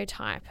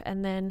stereotype.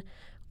 And then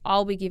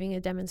I'll be giving a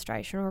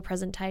demonstration or a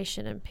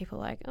presentation and people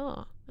are like,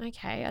 oh,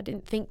 okay, I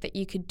didn't think that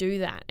you could do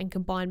that and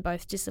combine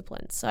both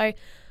disciplines. So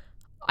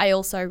I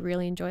also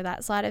really enjoy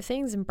that side of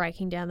things and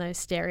breaking down those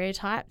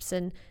stereotypes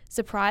and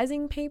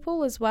surprising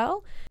people as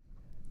well.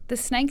 The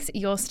snakes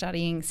you're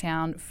studying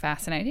sound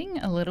fascinating,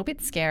 a little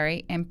bit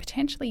scary and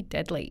potentially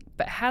deadly,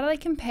 but how do they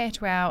compare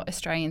to our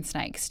Australian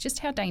snakes? Just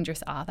how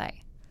dangerous are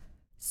they?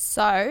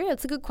 So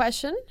it's a good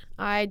question.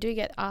 I do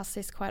get asked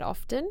this quite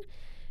often.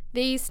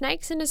 The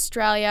snakes in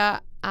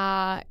Australia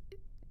are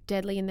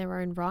deadly in their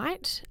own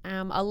right.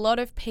 A lot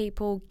of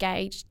people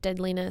gauge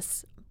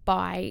deadliness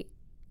by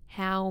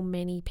how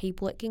many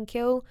people it can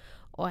kill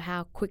or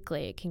how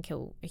quickly it can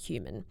kill a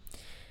human.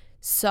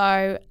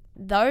 So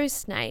those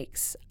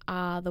snakes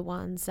are the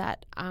ones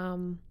that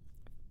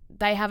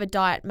they have a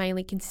diet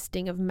mainly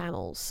consisting of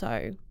mammals,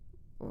 so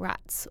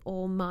rats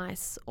or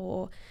mice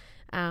or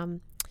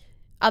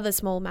other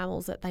small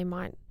mammals that they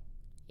might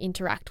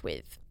interact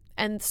with.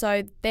 And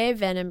so their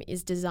venom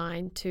is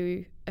designed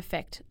to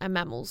affect a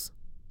mammal's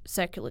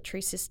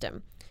circulatory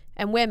system.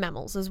 And we're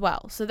mammals as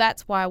well. So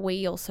that's why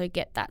we also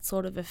get that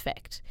sort of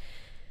effect.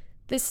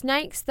 The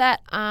snakes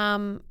that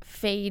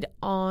feed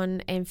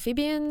on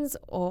amphibians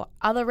or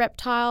other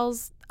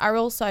reptiles are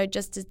also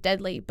just as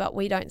deadly, but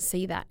we don't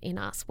see that in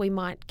us. We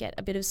might get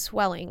a bit of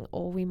swelling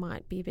or we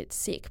might be a bit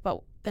sick,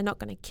 but they're not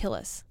going to kill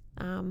us.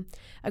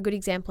 A good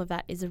example of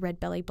that is a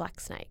red-bellied black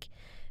snake.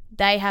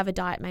 They have a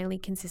diet mainly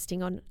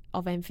consisting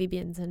of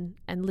amphibians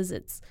and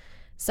lizards.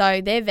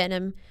 So their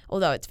venom,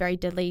 although it's very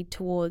deadly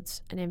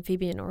towards an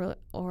amphibian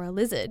or a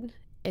lizard,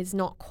 is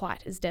not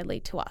quite as deadly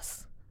to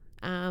us.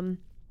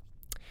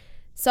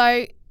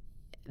 So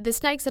the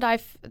snakes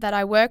that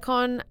I work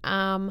on,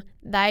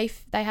 they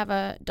have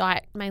a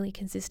diet mainly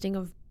consisting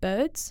of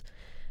birds,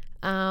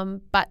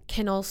 but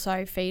can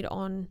also feed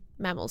on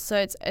mammals.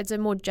 So it's a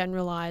more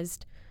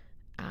generalized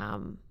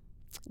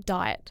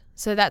diet.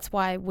 So that's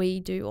why we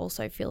do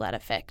also feel that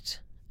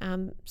effect.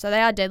 So they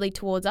are deadly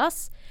towards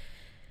us.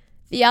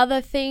 The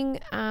other thing,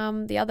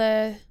 the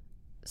other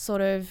sort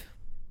of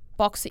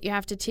box that you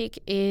have to tick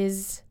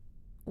is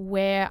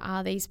where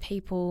are these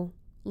people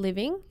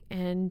living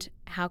and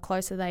how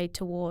close are they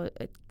toward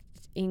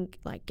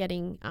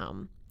getting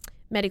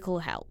medical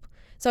help.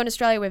 So in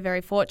Australia, we're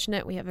very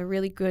fortunate. We have a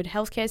really good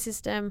healthcare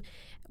system.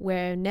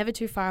 We're never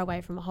too far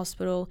away from a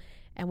hospital,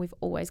 and we've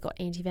always got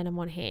antivenom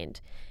on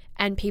hand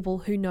and people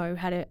who know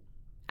how to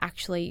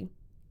actually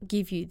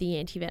give you the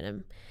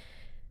antivenom.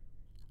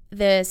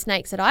 The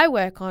snakes that I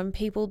work on,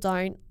 people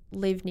don't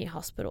live near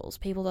hospitals.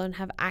 People don't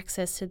have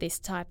access to this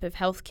type of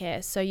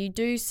healthcare. So you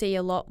do see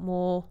a lot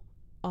more,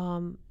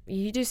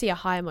 you do see a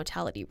higher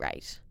mortality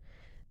rate.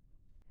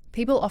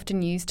 People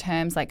often use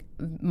terms like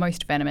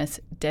most venomous,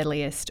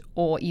 deadliest,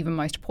 or even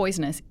most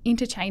poisonous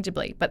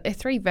interchangeably, but they're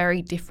three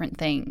very different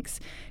things.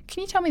 Can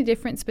you tell me the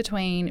difference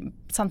between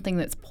something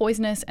that's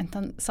poisonous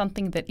and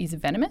something that is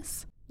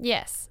venomous?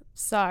 Yes.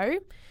 So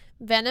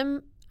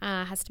venom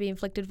has to be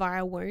inflicted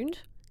via a wound.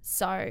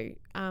 So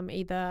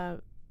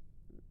either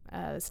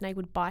a snake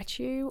would bite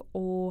you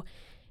or,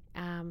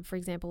 for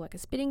example, like a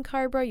spitting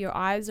cobra, your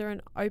eyes are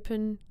an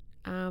open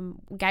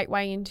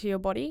gateway into your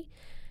body.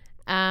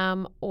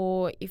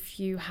 Or if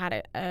you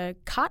had a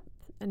cut,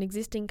 an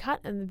existing cut,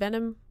 and the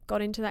venom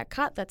got into that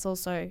cut, that's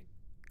also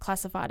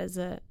classified as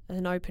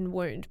an open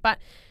wound. But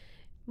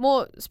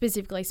more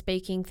specifically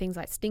speaking, things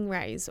like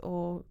stingrays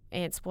or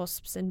ants,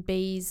 wasps and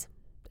bees,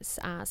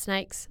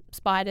 snakes,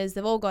 spiders,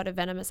 they've all got a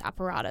venomous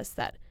apparatus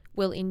that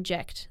will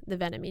inject the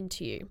venom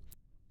into you.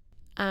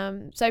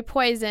 So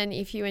poison,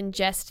 if you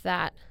ingest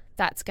that,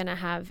 that's going to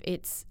have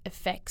its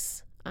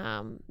effects.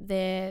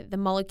 The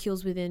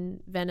molecules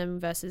within venom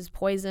versus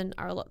poison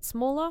are a lot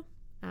smaller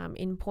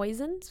in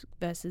poisons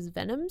versus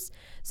venoms.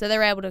 So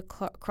they're able to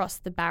cross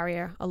the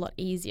barrier a lot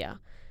easier.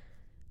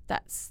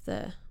 That's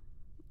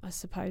I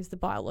suppose, the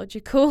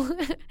biological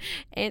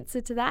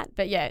answer to that.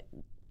 But yeah,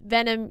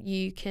 venom,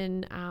 you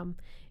can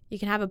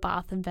have a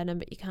bath in venom,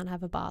 but you can't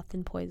have a bath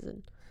in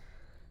poison.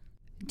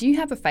 Do you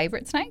have a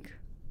favourite snake?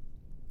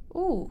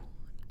 Ooh,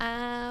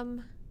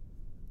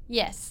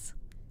 yes.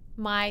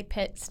 My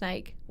pet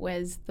snake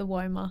was the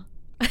Woma.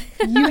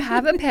 You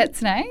have a pet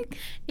snake?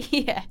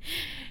 Yeah.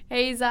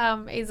 He's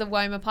a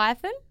Woma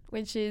python,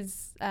 which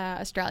is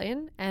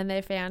Australian, and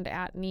they're found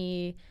out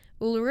near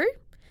Uluru.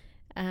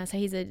 So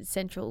he's a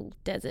central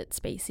desert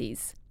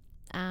species.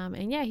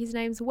 And yeah, his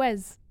name's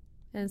Wes.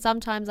 And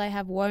sometimes I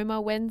have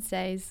Woma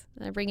Wednesdays.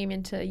 I bring him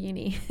into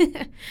uni.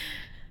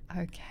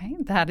 Okay,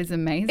 that is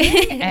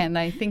amazing. And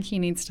I think he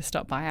needs to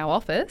stop by our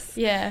office.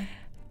 Yeah.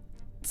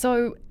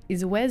 So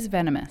is Wes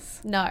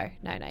venomous? No.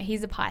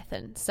 He's a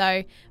python.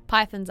 So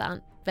pythons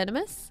aren't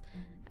venomous,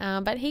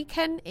 but he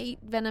can eat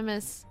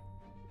venomous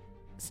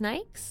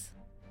snakes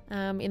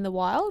in the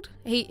wild.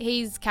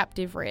 He's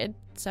captive bred,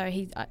 so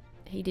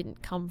he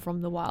didn't come from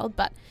the wild,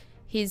 but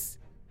his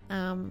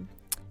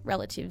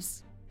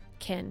relatives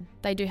can.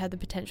 They do have the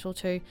potential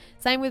to.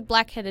 Same with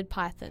black-headed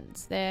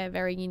pythons. They're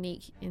very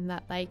unique in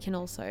that they can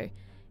also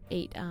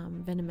eat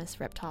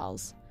venomous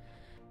reptiles.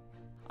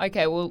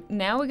 Okay, well,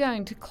 now we're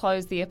going to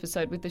close the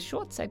episode with a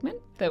short segment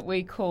that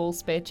we call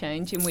Spare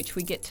Change, in which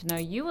we get to know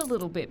you a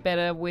little bit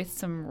better with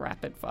some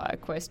rapid-fire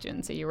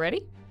questions. Are you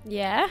ready?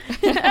 Yeah.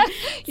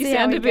 You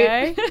sound a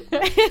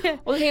bit...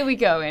 Well, here we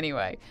go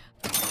anyway.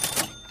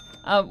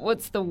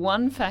 What's the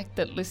one fact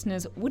that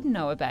listeners wouldn't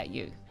know about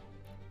you?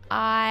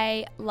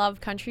 I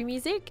love country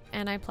music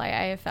and I play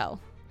AFL.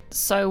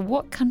 So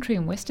what country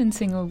and western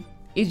singer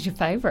is your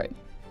favourite?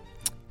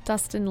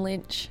 Dustin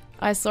Lynch.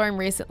 I saw him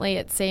recently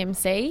at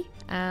CMC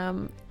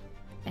and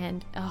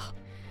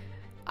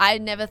I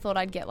never thought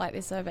I'd get like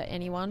this over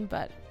anyone,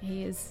 but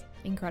he is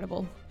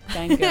incredible.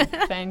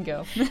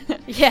 Fangirl.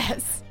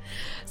 Yes.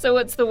 So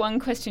what's the one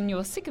question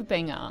you're sick of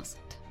being asked?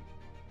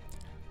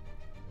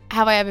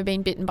 Have I ever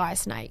been bitten by a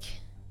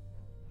snake?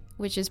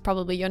 which is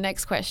probably your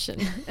next question.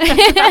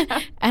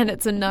 And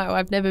it's a no.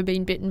 I've never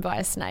been bitten by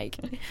a snake.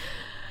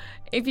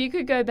 If you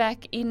could go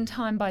back in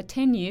time by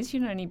 10 years,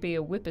 you'd only be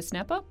a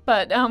whippersnapper,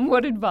 but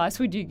what advice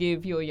would you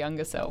give your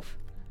younger self?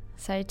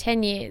 So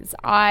 10 years,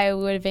 I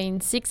would have been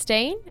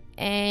 16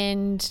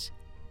 and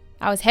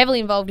I was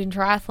heavily involved in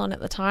triathlon at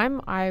the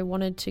time. I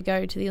wanted to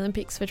go to the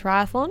Olympics for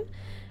triathlon.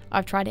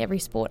 I've tried every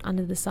sport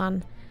under the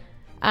sun.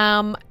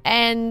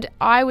 And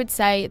I would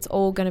say it's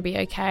all going to be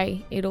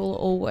okay. It'll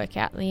all work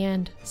out in the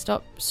end.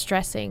 Stop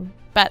stressing.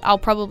 But I'll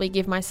probably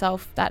give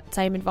myself that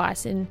same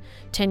advice in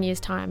 10 years'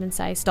 time and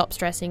say, stop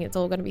stressing, it's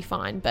all going to be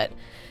fine. But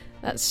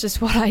that's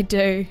just what I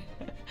do.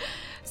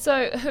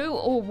 So who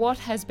or what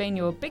has been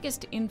your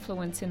biggest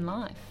influence in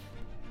life?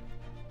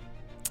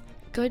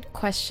 Good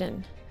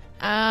question.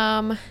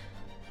 I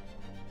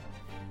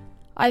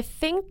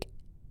think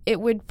it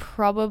would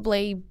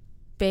probably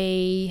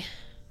be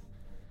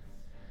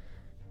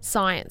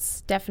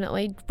science,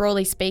 definitely.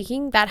 Broadly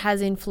speaking, that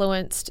has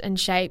influenced and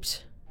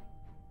shaped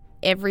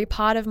every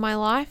part of my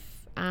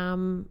life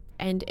and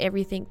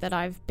everything that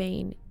I've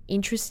been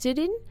interested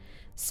in.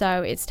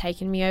 So it's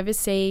taken me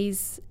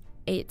overseas.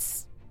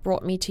 It's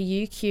brought me to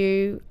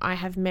UQ. I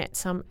have met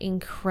some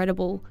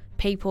incredible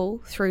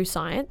people through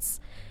science.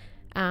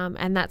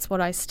 And that's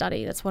what I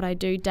study. That's what I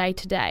do day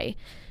to day.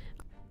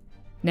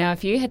 Now,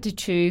 if you had to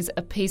choose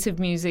a piece of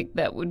music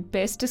that would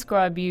best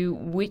describe you,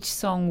 which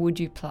song would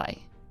you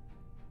play?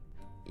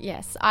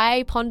 Yes,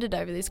 I pondered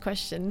over this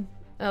question,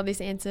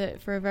 this answer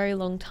for a very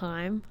long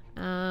time.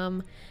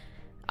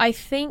 I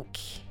think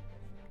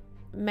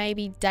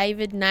maybe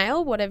David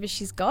Nail, Whatever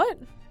She's Got,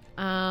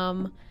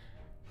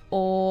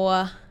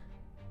 or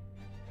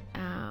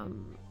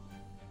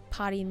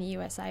Party in the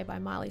USA by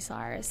Miley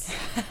Cyrus.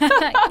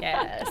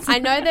 Yes. I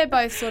know they're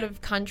both sort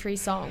of country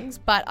songs,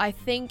 but I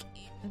think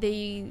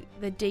the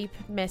deep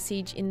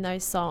message in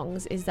those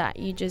songs is that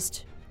you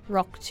just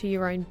rock to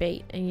your own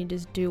beat and you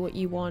just do what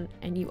you want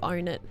and you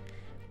own it,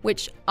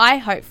 which I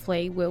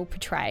hopefully will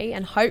portray,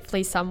 and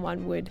hopefully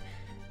someone would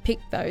pick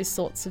those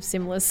sorts of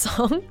similar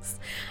songs.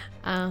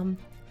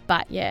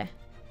 But yeah,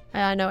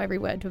 I know every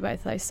word for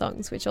both those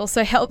songs, which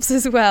also helps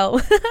as well.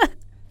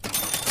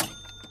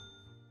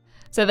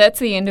 So that's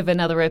the end of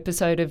another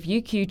episode of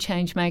UQ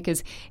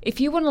Changemakers. If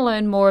you want to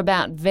learn more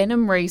about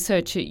venom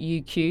research at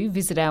UQ,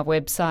 visit our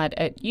website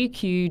at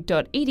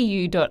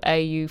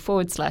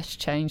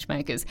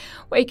uq.edu.au/changemakers,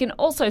 where you can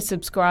also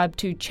subscribe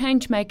to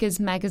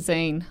Changemakers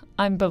magazine.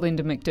 I'm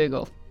Belinda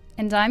McDougall.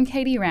 And I'm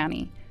Katie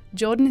Rowney.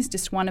 Jordan is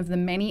just one of the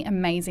many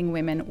amazing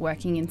women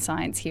working in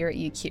science here at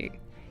UQ.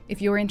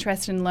 If you're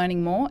interested in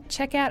learning more,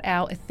 check out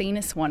our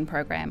Athena Swan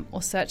program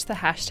or search the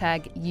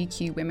hashtag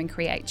UQ Women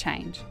Create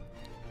Change.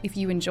 If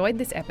you enjoyed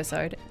this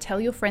episode, tell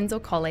your friends or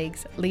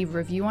colleagues, leave a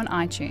review on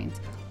iTunes,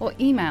 or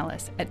email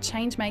us at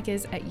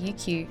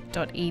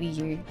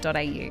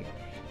changemakers@uq.edu.au.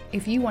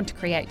 If you want to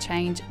create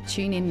change,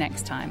 tune in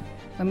next time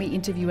when we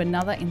interview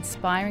another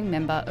inspiring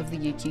member of the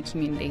UQ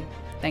community.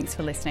 Thanks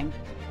for listening.